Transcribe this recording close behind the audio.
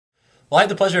Well, I had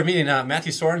the pleasure of meeting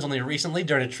Matthew Soerens only recently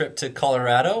during a trip to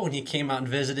Colorado when he came out and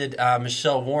visited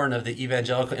Michelle Warren of the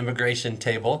Evangelical Immigration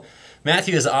Table.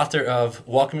 Matthew is author of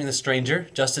Welcoming the Stranger,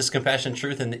 Justice, Compassion,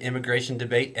 Truth in the Immigration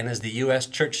Debate, and is the U.S.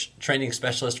 Church Training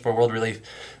Specialist for World Relief.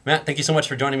 Matt, thank you so much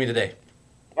for joining me today.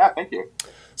 Yeah, thank you.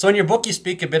 So in your book, you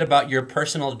speak a bit about your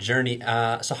personal journey.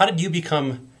 So how did you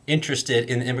become interested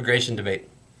in the immigration debate?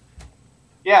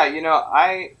 Yeah,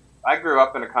 I grew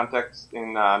up in a context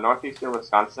in northeastern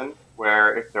Wisconsin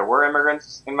where if there were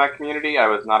immigrants in my community, I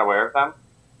was not aware of them.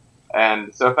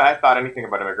 And so if I thought anything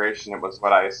about immigration, it was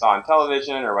what I saw on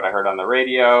television or what I heard on the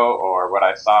radio or what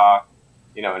I saw,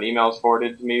 in emails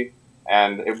forwarded to me.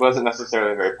 And it wasn't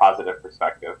necessarily a very positive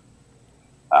perspective.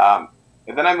 And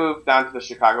then I moved down to the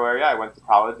Chicago area. I went to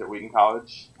college at Wheaton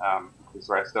College, which is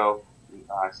where I still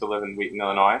live in Wheaton,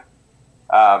 Illinois.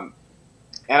 And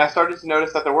I started to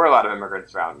notice that there were a lot of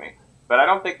immigrants around me. But I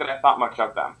don't think that I thought much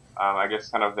of them. I guess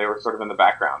they were sort of in the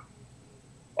background.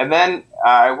 And then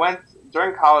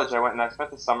during college, I went and I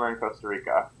spent the summer in Costa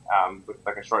Rica with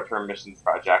like a short-term missions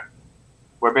project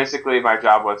where basically my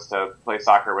job was to play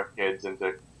soccer with kids and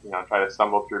to, try to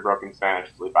stumble through broken Spanish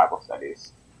to lead Bible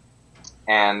studies.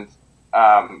 And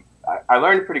I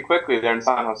learned pretty quickly there in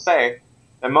San Jose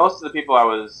that most of the people I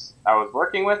was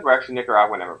working with were actually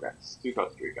Nicaraguan immigrants to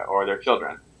Costa Rica or their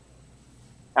children.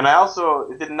 And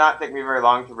it did not take me very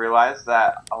long to realize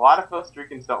that a lot of Costa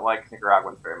Ricans don't like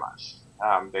Nicaraguans very much.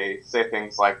 They say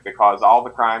things like they cause all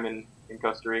the crime in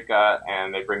Costa Rica,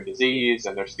 and they bring disease,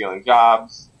 and they're stealing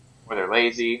jobs, or they're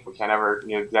lazy, which I never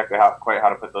knew exactly quite how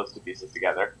to put those two pieces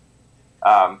together.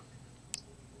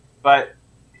 But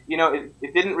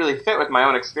it didn't really fit with my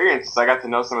own experiences. I got to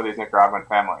know some of these Nicaraguan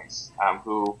families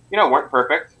who, weren't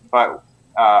perfect, but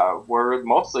were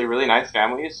mostly really nice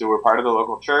families who were part of the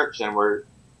local church and were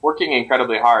working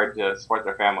incredibly hard to support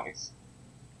their families.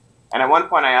 And at one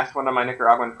point I asked one of my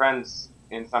Nicaraguan friends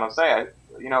in San Jose,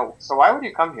 so why would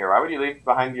you come here? Why would you leave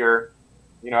behind your,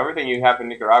 everything you have in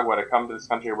Nicaragua to come to this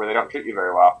country where they don't treat you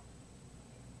very well?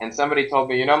 And somebody told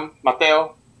me,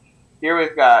 Mateo, here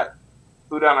we've got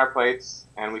food on our plates,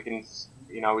 and we can,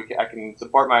 I can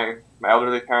support my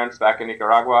elderly parents back in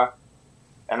Nicaragua,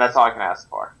 and that's all I can ask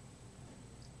for.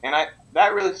 And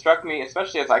that really struck me,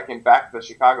 especially as I came back to the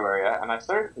Chicago area, and I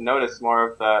started to notice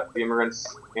more of the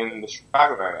immigrants in the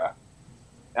Chicago area.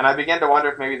 And I began to wonder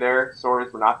if maybe their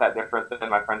stories were not that different than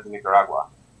my friends in Nicaragua.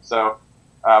 So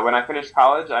when I finished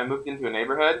college, I moved into a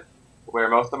neighborhood where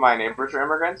most of my neighbors are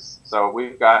immigrants. So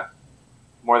we've got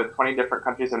more than 20 different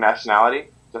countries of nationality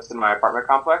just in my apartment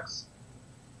complex.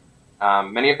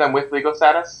 Many of them with legal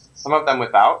status, some of them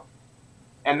without.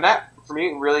 And that, for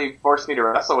me, really forced me to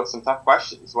wrestle with some tough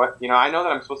questions. I know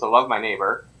that I'm supposed to love my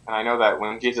neighbor, and I know that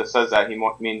when Jesus says that, he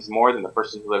means more than the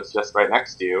person who lives just right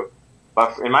next to you.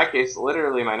 But in my case,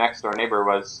 literally my next door neighbor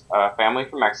was a family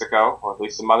from Mexico, or at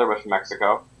least the mother was from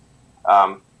Mexico,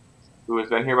 who has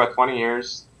been here about 20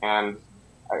 years, and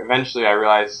eventually I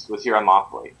realized was here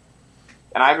unlawfully.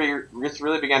 And I just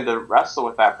really began to wrestle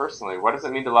with that personally. What does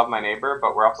it mean to love my neighbor,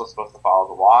 but we're also supposed to follow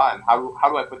the law, and how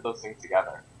do I put those things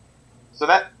together? So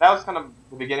that was kind of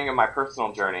the beginning of my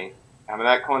personal journey, and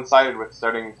that coincided with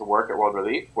starting to work at World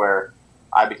Relief, where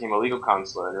I became a legal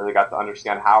counselor and really got to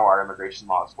understand how our immigration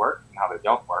laws work and how they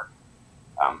don't work.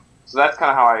 So that's kind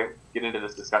of how I get into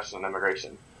this discussion on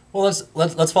immigration. Well,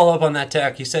 let's follow up on that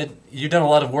tack. You said you've done a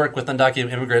lot of work with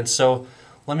undocumented immigrants, so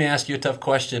let me ask you a tough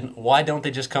question. Why don't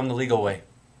they just come the legal way?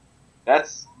 That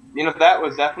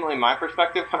was definitely my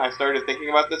perspective when I started thinking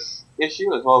about this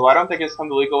issue as well. Why don't they just come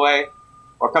the legal way,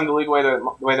 or come the legal way the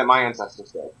way that my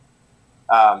ancestors did?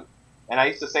 And I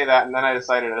used to say that, and then I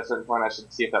decided at a certain point I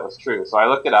should see if that was true. So I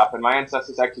looked it up, and my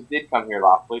ancestors actually did come here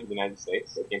lawfully to the United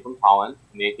States. They came from Holland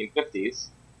in the 1850s.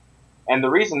 And the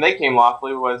reason they came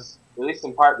lawfully was, at least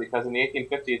in part, because in the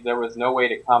 1850s there was no way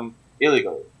to come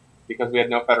illegally, because we had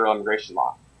no federal immigration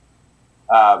law.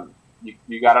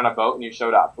 You got on a boat and you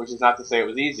showed up, which is not to say it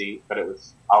was easy, but it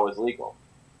was always legal.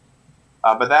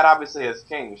 But that obviously has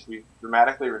changed. We've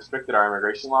dramatically restricted our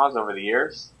immigration laws over the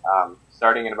years,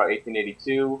 starting in about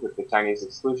 1882 with the Chinese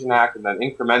Exclusion Act, and then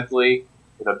incrementally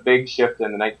with a big shift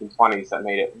in the 1920s that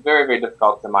made it very, very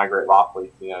difficult to migrate lawfully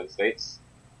to the United States,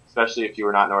 especially if you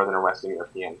were not Northern or Western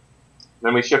European. And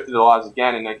then we shifted the laws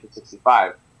again in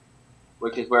 1965,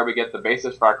 which is where we get the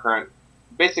basis for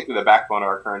basically the backbone of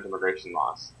our current immigration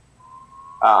laws.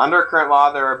 Under our current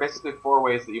law, there are basically 4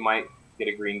 ways that you might get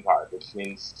a green card, which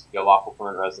means you're a lawful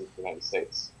permanent resident of the United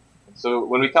States. And so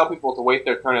when we tell people to wait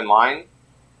their turn in line,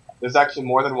 there's actually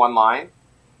more than one line,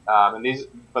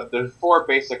 but there's 4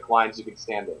 basic lines you can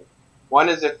stand in. One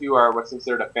is if you are what's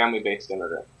considered a family-based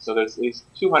immigrant. So there's at least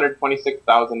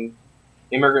 226,000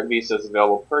 immigrant visas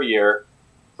available per year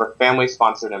for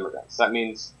family-sponsored immigrants. That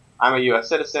means I'm a U.S.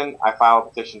 citizen, I file a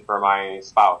petition for my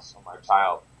spouse or my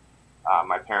child,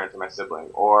 my parent or my sibling.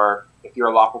 Or if you're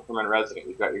a lawful permanent resident,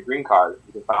 you've got your green card,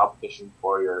 you can file a petition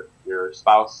for your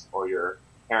spouse or your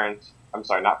parent, I'm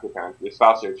sorry, not your parent, your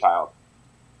spouse or your child.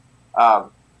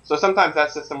 So sometimes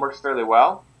that system works fairly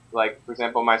well. Like, for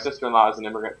example, my sister-in-law is an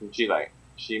immigrant from Chile.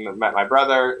 She met my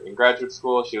brother in graduate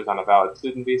school. She was on a valid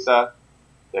student visa.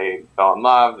 They fell in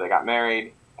love, they got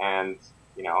married, and,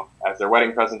 you know, as their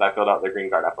wedding present, I filled out their green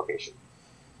card application.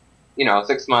 You know,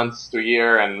 6 months to a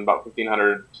year and about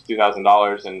 $1,500 to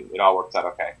 $2,000, and it all works out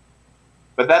okay.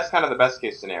 But that's kind of the best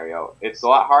case scenario. It's a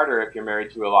lot harder if you're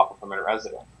married to a lawful permanent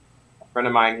resident. A friend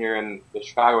of mine here in the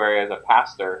Chicago area is a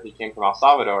pastor. He came from El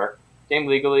Salvador, came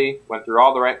legally, went through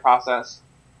all the right process,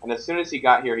 and as soon as he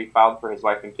got here, he filed for his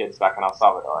wife and kids back in El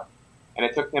Salvador. And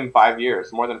it took him 5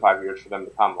 years, more than 5 years, for them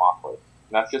to come lawfully.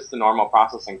 And that's just the normal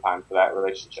processing time for that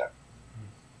relationship.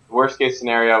 The worst case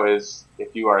scenario is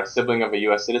if you are a sibling of a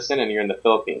U.S. citizen and you're in the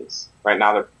Philippines. Right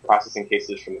now they're processing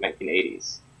cases from the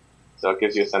 1980s. So it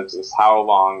gives you a sense of how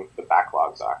long the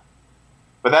backlogs are.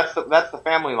 But that's the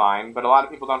family line, but a lot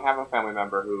of people don't have a family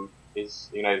member who is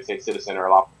a United States citizen or a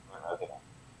lawful permanent resident.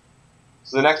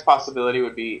 So the next possibility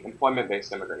would be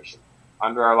employment-based immigration.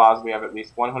 Under our laws, we have at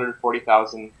least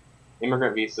 140,000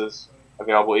 immigrant visas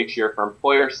available each year for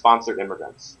employer-sponsored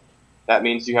immigrants. That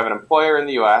means you have an employer in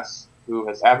the U.S. who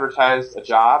has advertised a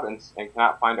job and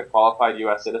cannot find a qualified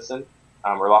U.S. citizen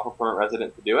or lawful permanent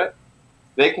resident to do it.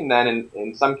 They can then,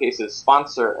 in some cases,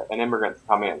 sponsor an immigrant to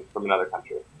come in from another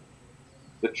country.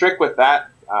 The trick with that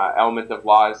element of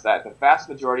law is that the vast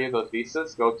majority of those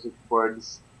visas go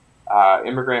towards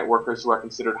immigrant workers who are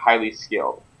considered highly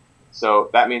skilled. So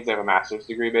that means they have a master's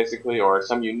degree, basically, or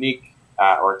some unique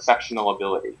or exceptional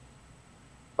ability.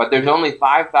 But there's only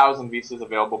 5,000 visas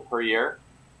available per year,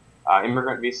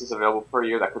 immigrant visas available per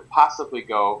year that could possibly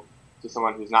go to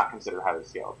someone who's not considered highly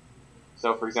skilled.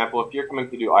 So, for example, if you're coming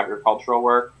to do agricultural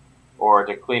work, or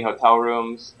to clean hotel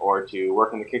rooms, or to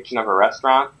work in the kitchen of a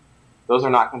restaurant, those are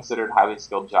not considered highly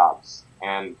skilled jobs.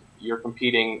 And you're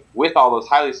competing with all those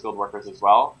highly skilled workers as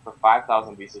well for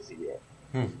 5,000 visas a year.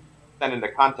 Then into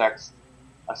context,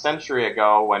 a century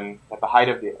ago, when at the height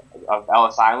of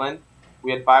Ellis Island,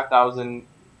 we had 5,000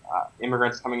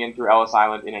 immigrants coming in through Ellis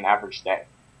Island in an average day.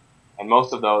 And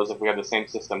most of those, if we had the same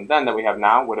system then that we have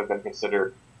now, would have been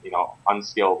considered,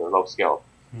 unskilled or low skilled.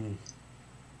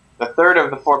 The third of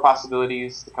the four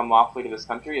possibilities to come lawfully to this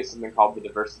country is something called the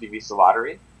Diversity Visa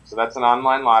Lottery. So that's an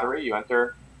online lottery. You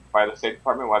enter by the State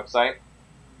Department website.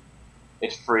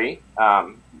 It's free.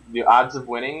 The odds of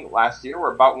winning last year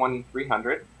were about 1 in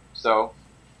 300. So,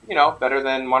 better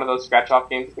than one of those scratch-off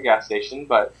games at the gas station,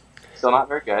 but still not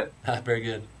very good. Not very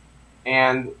good.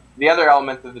 And the other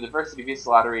element of the Diversity Visa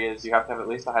Lottery is you have to have at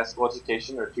least a high school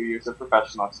education or 2 years of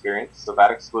professional experience. So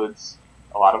that excludes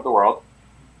a lot of the world.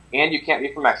 And you can't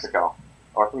be from Mexico,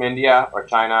 or from India, or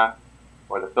China,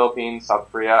 or the Philippines, South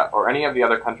Korea, or any of the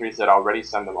other countries that already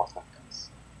send the most immigrants.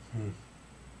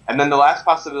 And then the last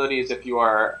possibility is if you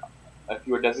are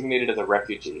designated as a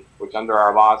refugee, which under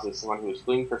our laws is someone who is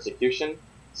fleeing persecution,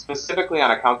 specifically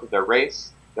on account of their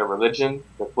race, their religion,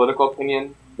 their political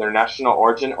opinion, their national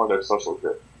origin, or their social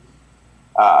group.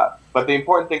 But the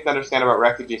important thing to understand about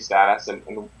refugee status, and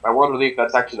at World Relief,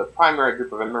 that's actually the primary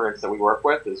group of immigrants that we work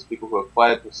with, is people who have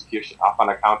fled persecution off on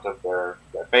account of their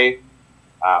faith.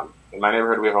 In my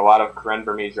neighborhood, we have a lot of Karen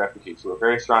Burmese refugees who are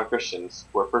very strong Christians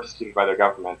who are persecuted by their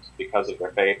government because of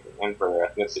their faith and for their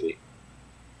ethnicity.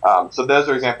 So those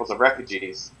are examples of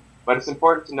refugees. But it's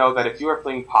important to know that if you are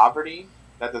fleeing poverty,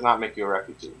 that does not make you a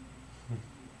refugee.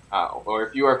 Or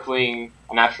if you are fleeing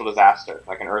a natural disaster,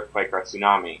 like an earthquake or a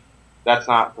tsunami, that's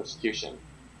not persecution.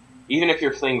 Even if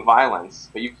you're fleeing violence,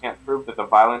 but you can't prove that the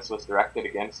violence was directed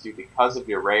against you because of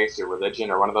your race, your religion,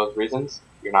 or one of those reasons,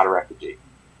 you're not a refugee.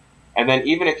 And then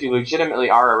even if you legitimately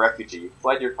are a refugee, you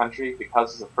fled your country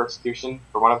because of persecution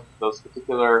for one of those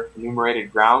particular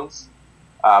enumerated grounds,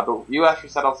 the U.S.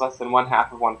 resettles less than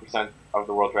 0.5% of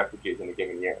the world's refugees in a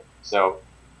given year. So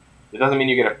it doesn't mean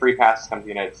you get a free pass to come to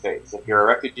the United States. If you're a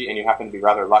refugee and you happen to be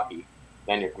rather lucky,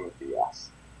 then you're coming to the U.S.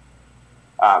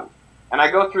 And I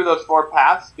go through those four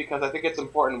paths because I think it's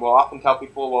important. We'll often tell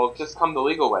people, well, just come the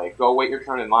legal way. Go wait your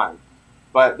turn in line.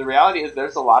 But the reality is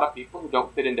there's a lot of people who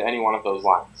don't fit into any one of those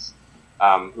lines,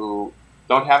 who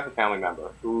don't have the family member,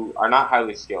 who are not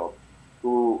highly skilled,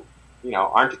 who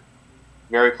aren't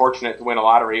very fortunate to win a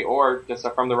lottery, or just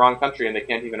are from the wrong country and they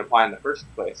can't even apply in the first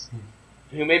place,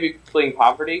 who may be fleeing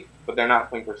poverty, but they're not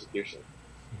fleeing persecution.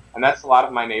 And that's a lot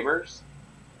of my neighbors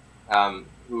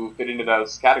who fit into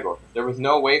those categories. There was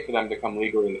no way for them to come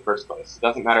legally in the first place. It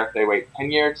doesn't matter if they wait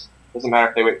 10 years, it doesn't matter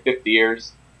if they wait 50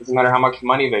 years, it doesn't matter how much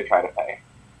money they try to pay.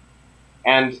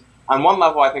 And on one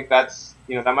level, I think that's,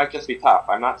 that might just be tough.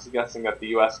 I'm not suggesting that the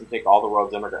U.S. can take all the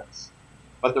world's immigrants.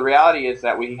 But the reality is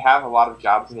that we have a lot of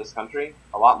jobs in this country,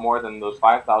 a lot more than those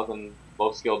 5,000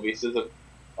 low-skilled visas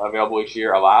available each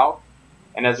year allow.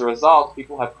 And as a result,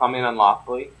 people have come in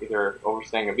unlawfully, either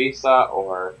overstaying a visa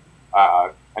or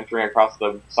entering across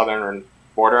the southern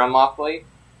border unlawfully.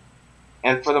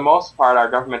 And for the most part, our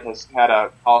government has had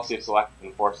a policy of selective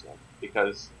enforcement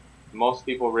because most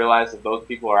people realize that those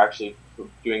people are actually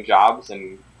doing jobs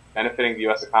and benefiting the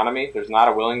U.S. economy. There's not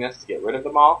a willingness to get rid of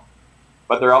them all,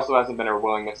 but there also hasn't been a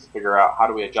willingness to figure out how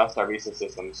do we adjust our visa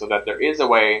system so that there is a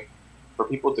way for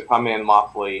people to come in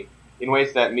lawfully in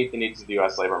ways that meet the needs of the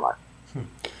U.S. labor market.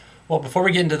 Well, before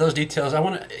we get into those details, I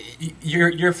want to.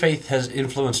 Your faith has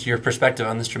influenced your perspective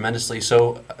on this tremendously.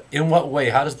 So, in what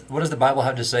way? What does the Bible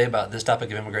have to say about this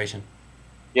topic of immigration?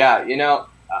 Yeah,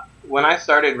 when I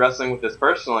started wrestling with this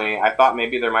personally, I thought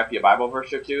maybe there might be a Bible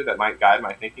verse or two that might guide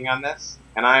my thinking on this.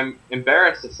 And I'm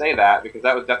embarrassed to say that because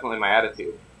that was definitely my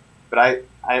attitude. But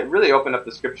I really opened up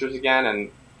the scriptures again,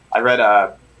 and I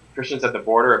read Christians at the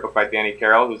Border, a book by Danny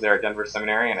Carroll, who's there at Denver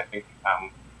Seminary, and I think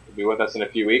will be with us in a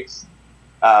few weeks.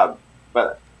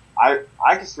 But I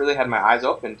just really had my eyes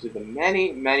open to the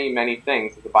many, many, many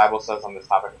things that the Bible says on this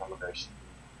topic of immigration.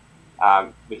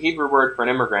 The Hebrew word for an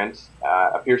immigrant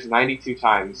appears 92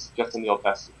 times just in the Old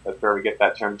Testament. That's where we get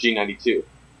that term G92.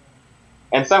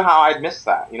 And somehow I'd missed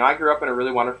that. I grew up in a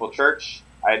really wonderful church.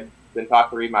 I'd been taught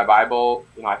to read my Bible.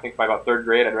 I think by about third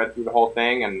grade I'd read through the whole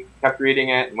thing and kept reading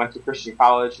it and went to Christian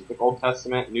college and took Old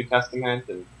Testament, New Testament.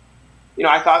 And,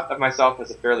 I thought of myself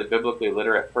as a fairly biblically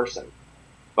literate person.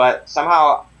 But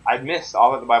somehow I'd missed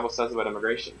all that the Bible says about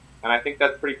immigration. And I think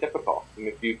that's pretty typical.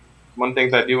 One of the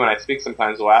things I do when I speak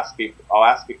sometimes, I'll ask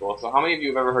people, so how many of you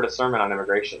have ever heard a sermon on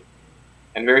immigration?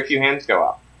 And very few hands go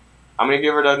up. How many of you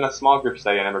have ever done a small group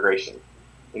study on immigration?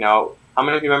 How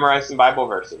many of you memorized some Bible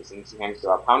verses? And some hands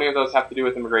go up. How many of those have to do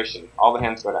with immigration? All the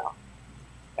hands go down.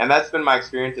 And that's been my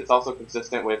experience. It's also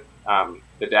consistent with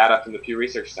the data from the Pew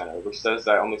Research Center, which says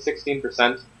that only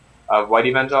 16% of white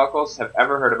evangelicals have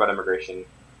ever heard about immigration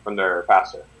from their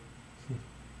pastor.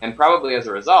 And probably as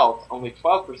a result, only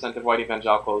 12% of white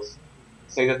evangelicals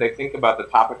say that they think about the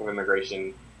topic of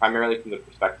immigration primarily from the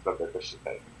perspective of their Christian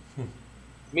faith.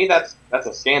 To me, that's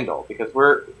a scandal, because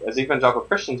as evangelical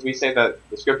Christians, we say that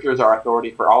the scriptures are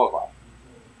authority for all of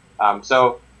life.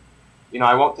 So,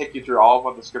 I won't take you through all of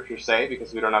what the scriptures say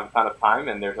because we don't have a ton of time,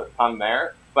 and there's a ton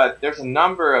there, but there's a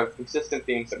number of consistent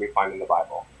themes that we find in the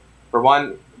Bible. For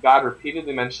one, God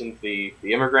repeatedly mentions the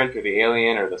immigrant or the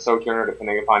alien or the sojourner,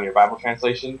 depending upon your Bible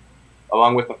translation,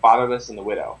 along with the fatherless and the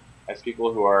widow, as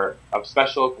people who are of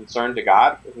special concern to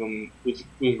God,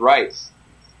 whose rights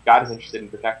God is interested in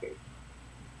protecting.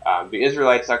 The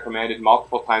Israelites are commanded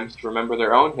multiple times to remember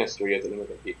their own history as an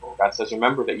immigrant people. God says,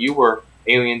 remember that you were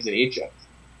aliens in Egypt,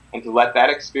 and to let that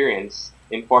experience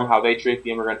inform how they treat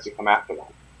the immigrants who come after them.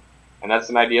 And that's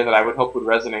an idea that I would hope would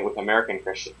resonate with American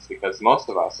Christians, because most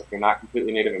of us, if you're not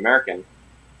completely Native American,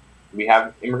 we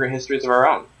have immigrant histories of our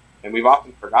own, and we've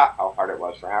often forgot how hard it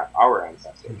was for our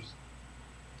ancestors.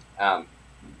 And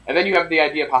then you have the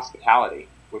idea of hospitality,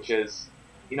 which is,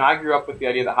 I grew up with the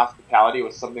idea that hospitality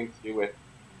was something to do with,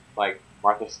 like,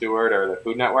 Martha Stewart or the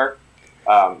Food Network,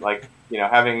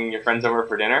 having your friends over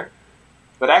for dinner.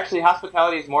 But actually,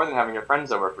 hospitality is more than having your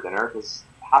friends over for dinner, because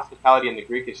hospitality in the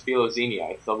Greek is philoxenia.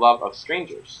 It's the love of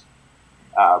strangers,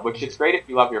 which is great if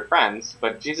you love your friends,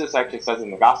 but Jesus actually says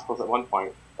in the Gospels at one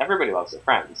point, everybody loves their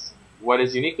friends. What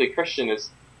is uniquely Christian is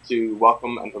to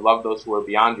welcome and to love those who are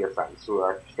beyond your friends, who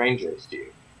are strangers to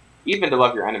you. Even to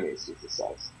love your enemies, Jesus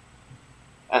says.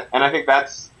 And I think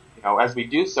that's, as we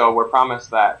do so, we're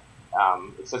promised that,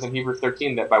 it says in Hebrews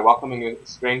 13 that by welcoming a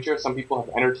stranger, some people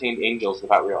have entertained angels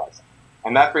without realizing.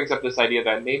 And that brings up this idea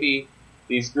that maybe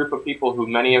these group of people who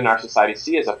many in our society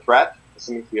see as a threat, as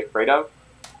something to be afraid of,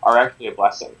 are actually a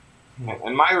blessing.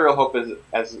 And my real hope is,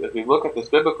 as we look at this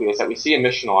biblically, is that we see a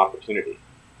missional opportunity.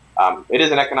 It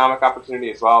is an economic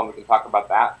opportunity as well, and we can talk about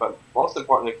that, but most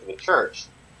importantly for the church,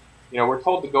 we're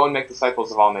told to go and make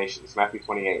disciples of all nations, Matthew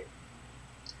 28.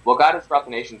 Well, God has brought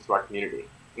the nations to our community.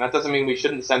 And that doesn't mean we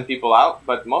shouldn't send people out,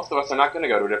 but most of us are not going to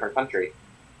go to a different country.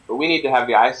 But we need to have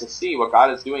the eyes to see what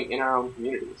God is doing in our own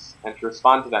communities and to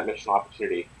respond to that missional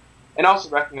opportunity. And also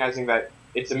recognizing that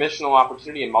it's a missional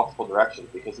opportunity in multiple directions,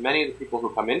 because many of the people who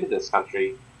come into this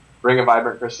country bring a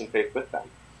vibrant Christian faith with them.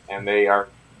 And they are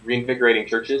reinvigorating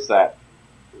churches that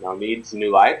need some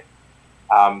new life.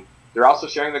 they're also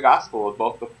sharing the gospel with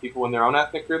both with people in their own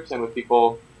ethnic groups and with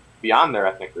people beyond their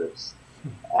ethnic groups.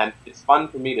 And it's fun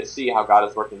for me to see how God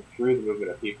is working through the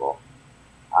movement of people.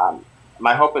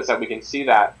 My hope is that we can see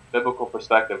that biblical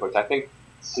perspective, which I think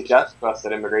suggests to us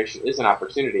that immigration is an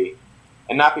opportunity,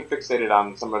 and not be fixated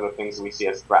on some of the things that we see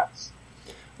as threats.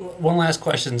 One last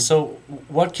question. So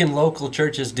what can local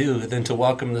churches do then to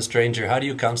welcome the stranger? How do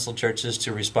you counsel churches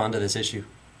to respond to this issue?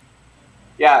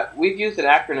 Yeah, we've used an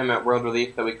acronym at World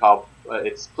Relief that we call,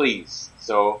 it's PLEASE.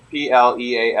 So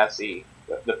PLEASE.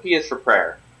 The P is for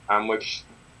prayer, which,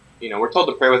 we're told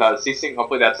to pray without ceasing.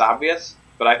 Hopefully that's obvious.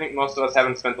 But I think most of us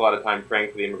haven't spent a lot of time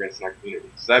praying for the immigrants in our community.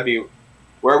 So that'd be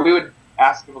where we would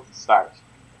ask people to start.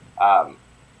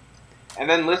 And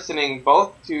then listening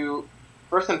both to,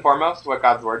 first and foremost, what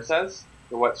God's Word says,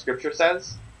 to what Scripture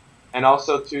says, and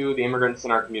also to the immigrants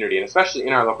in our community, and especially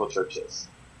in our local churches.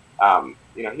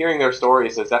 Hearing their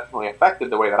stories has definitely affected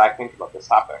the way that I think about this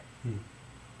topic.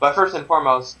 But first and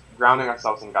foremost, grounding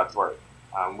ourselves in God's Word.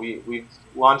 We've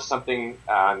launched something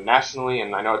nationally,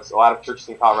 and I know it's a lot of churches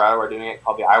in Colorado are doing it,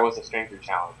 called the I Was a Stranger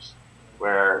Challenge,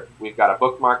 where we've got a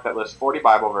bookmark that lists 40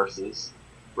 Bible verses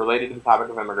related to the topic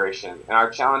of immigration. And our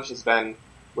challenge has been,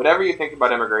 whatever you think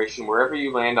about immigration, wherever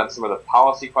you land on some of the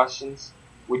policy questions,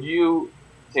 would you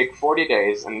take 40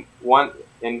 days and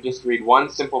just read one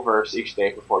simple verse each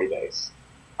day for 40 days?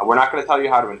 We're not going to tell you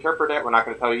how to interpret it. We're not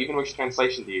going to tell you even which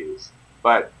translation to use.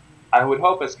 But I would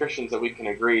hope as Christians that we can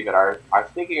agree that our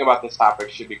thinking about this topic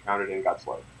should be grounded in God's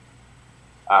Word.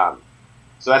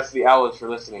 So that's the L is for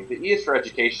listening. The E is for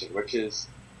education, which is,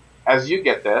 as you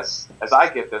get this, as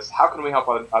I get this, how can we help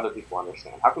other people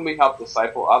understand? How can we help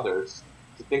disciple others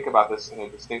to think about this in a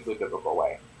distinctly biblical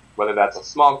way? Whether that's a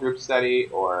small group study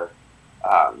or,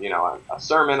 a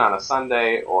sermon on a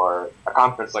Sunday or a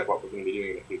conference like what we're going to be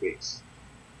doing in a few weeks.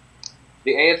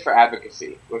 The A is for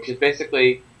advocacy, which is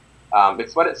basically,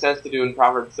 it's what it says to do in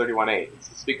Proverbs 31:8. It's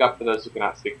to speak up for those who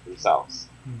cannot speak for themselves.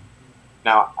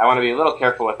 Now, I want to be a little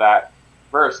careful with that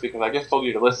verse because I just told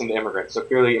you to listen to immigrants, so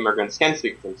clearly immigrants can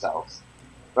speak for themselves.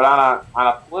 But on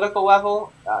a political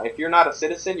level, if you're not a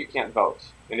citizen, you can't vote.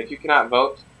 And if you cannot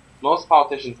vote, most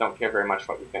politicians don't care very much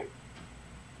what you think.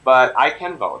 But I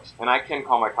can vote, and I can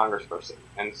call my congressperson.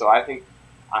 And so I think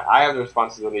I have the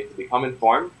responsibility to become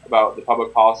informed about the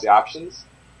public policy options,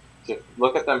 to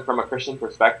look at them from a Christian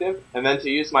perspective, and then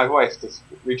to use my voice to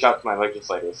reach out to my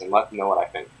legislators and let them know what I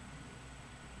think.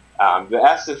 The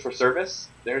S is for service.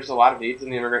 There's a lot of needs in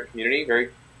the immigrant community,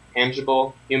 very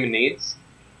tangible human needs.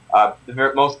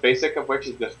 The most basic of which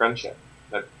is this friendship.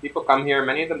 That people come here,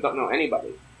 many of them don't know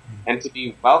anybody, and to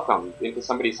be welcomed into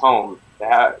somebody's home, to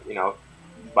have,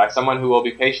 by someone who will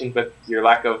be patient with your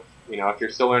lack of, if you're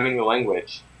still learning the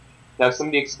language, to have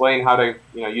somebody explain how to,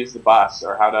 use the bus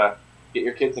or how to get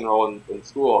your kids enrolled in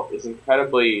school is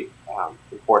incredibly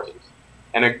important.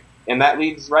 And that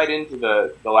leads right into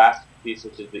the last piece,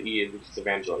 which is the E, which is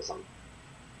evangelism.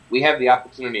 We have the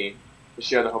opportunity to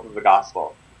share the hope of the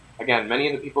gospel. Again, many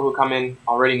of the people who come in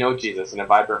already know Jesus in a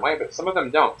vibrant way, but some of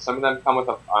them don't. Some of them come with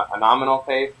a nominal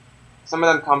faith. Some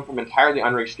of them come from entirely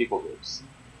unreached people groups.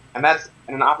 And that's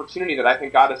an opportunity that I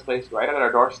think God has placed right at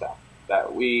our doorstep,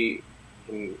 that we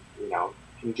can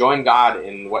join God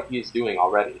in what He's doing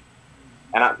already.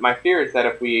 And my fear is that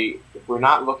if we're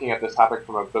not looking at this topic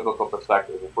from a biblical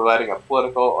perspective, if we're letting a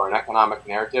political or an economic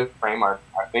narrative frame our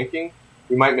thinking,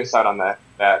 we might miss out on that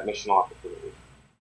missional opportunity.